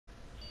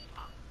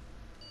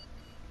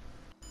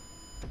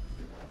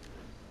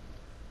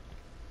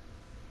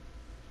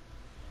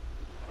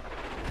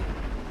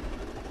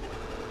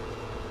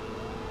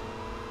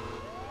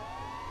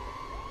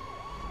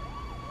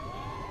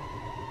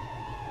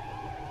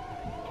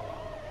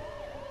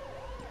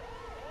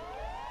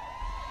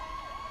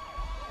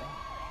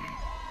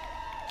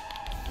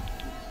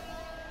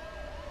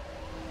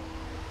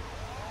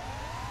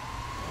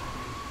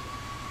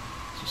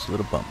Just a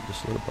little bump.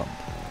 Just a little bump.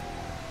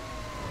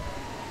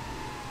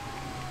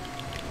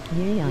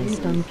 Yay, I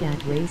stunk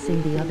at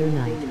racing the other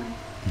night.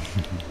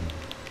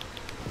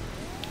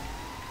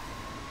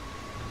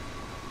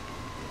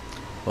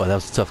 Well, that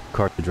was a tough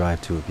car to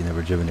drive too if you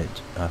never driven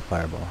it,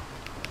 Fireball.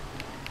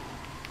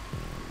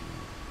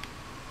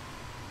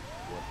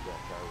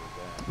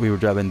 We were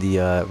driving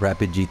the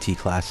Rapid GT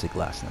Classic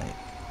last night.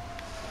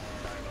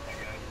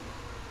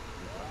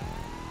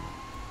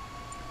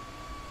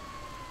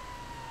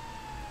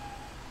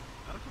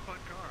 That's a fun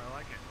car. I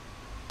like it.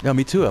 Yeah,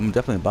 me too. I'm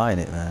definitely buying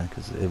it, man,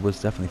 because it was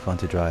definitely fun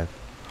to drive.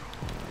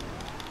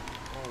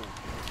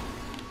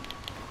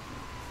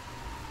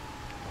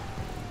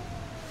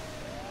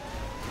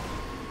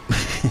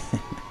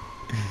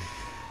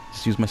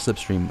 Just use my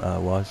slipstream,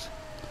 Waz.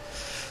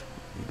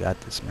 You got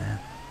this, man.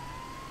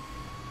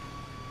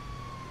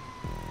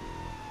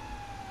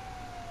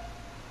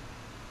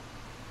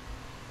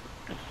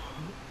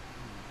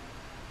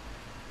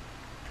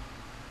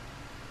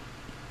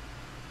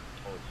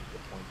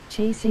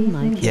 Chasing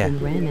my kid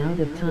and ran out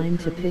of time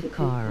to pick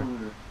car.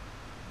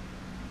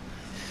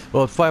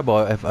 Well,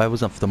 Fireball, if I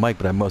was off the mic,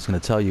 but I was going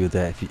to tell you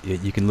that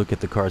if you can look at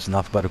the cars in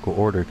alphabetical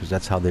order because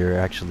that's how they're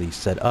actually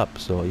set up.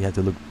 So you had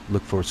to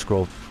look for a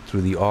scroll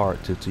through the R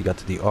till you got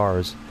to the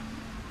R's.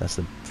 That's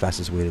the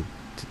fastest way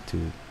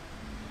to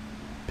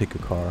pick a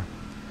car.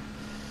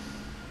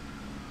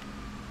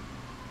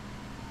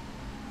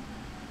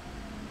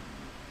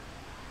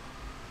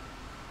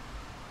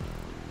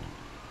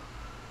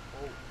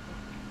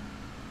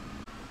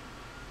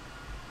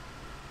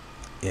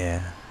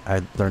 Yeah,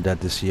 I learned that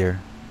this year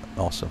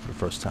also for the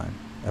first time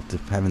after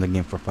having the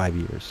game for 5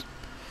 years.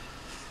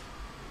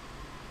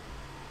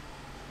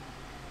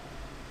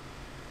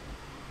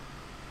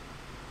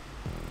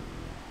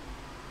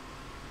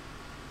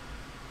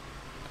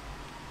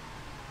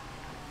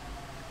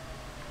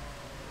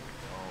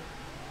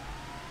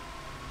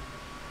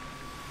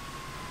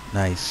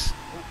 Nice.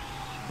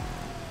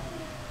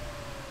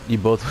 You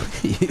both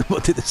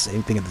did the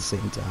same thing at the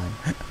same time.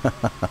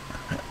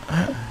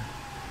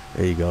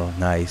 There you go.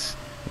 Nice.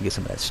 Get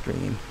some of that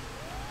stream.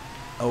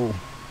 Oh.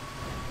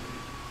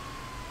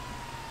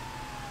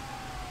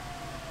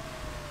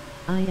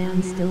 I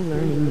am still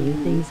learning new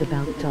things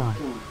about dog.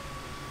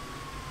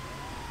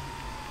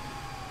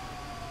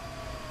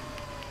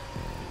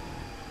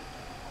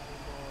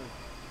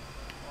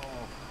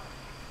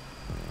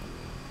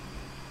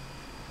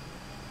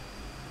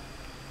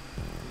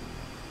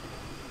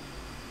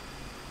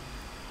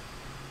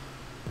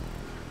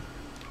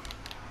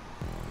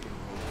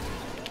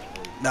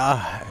 Nah,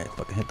 I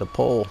fucking hit the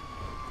pole.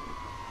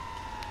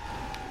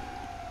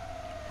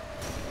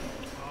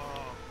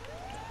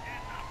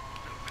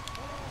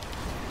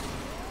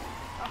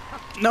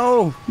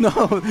 No, no,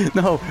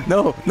 no,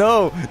 no,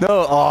 no, no.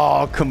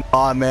 Oh, come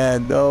on,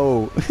 man.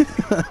 No.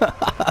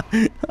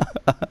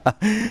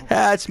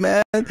 Hatch,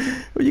 man.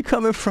 Where you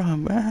coming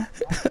from, man?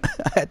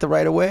 I had to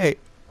right away.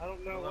 I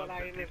don't know what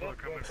I ended up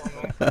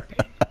with on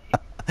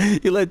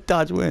that. You let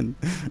Dodge win.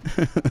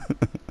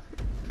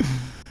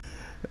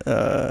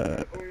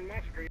 On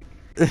my street.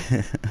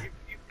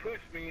 You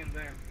pushed me in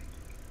there.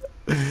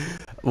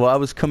 Well, I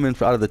was coming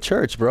out of the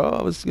church, bro.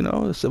 I was,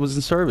 it was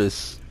in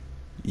service.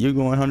 You're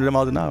going 100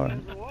 miles an hour.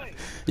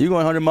 You're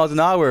going 100 miles an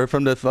hour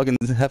from the fucking,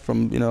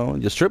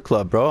 your strip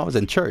club, bro. I was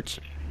in church.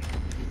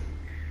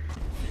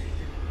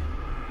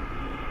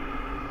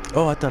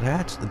 Oh, I thought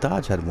the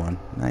Dodge had one.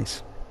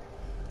 Nice.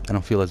 I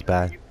don't feel as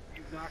bad. You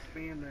knocked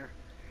me in there.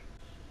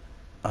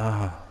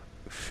 Ah,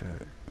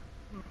 shit.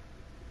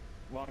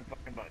 Long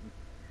fucking butt.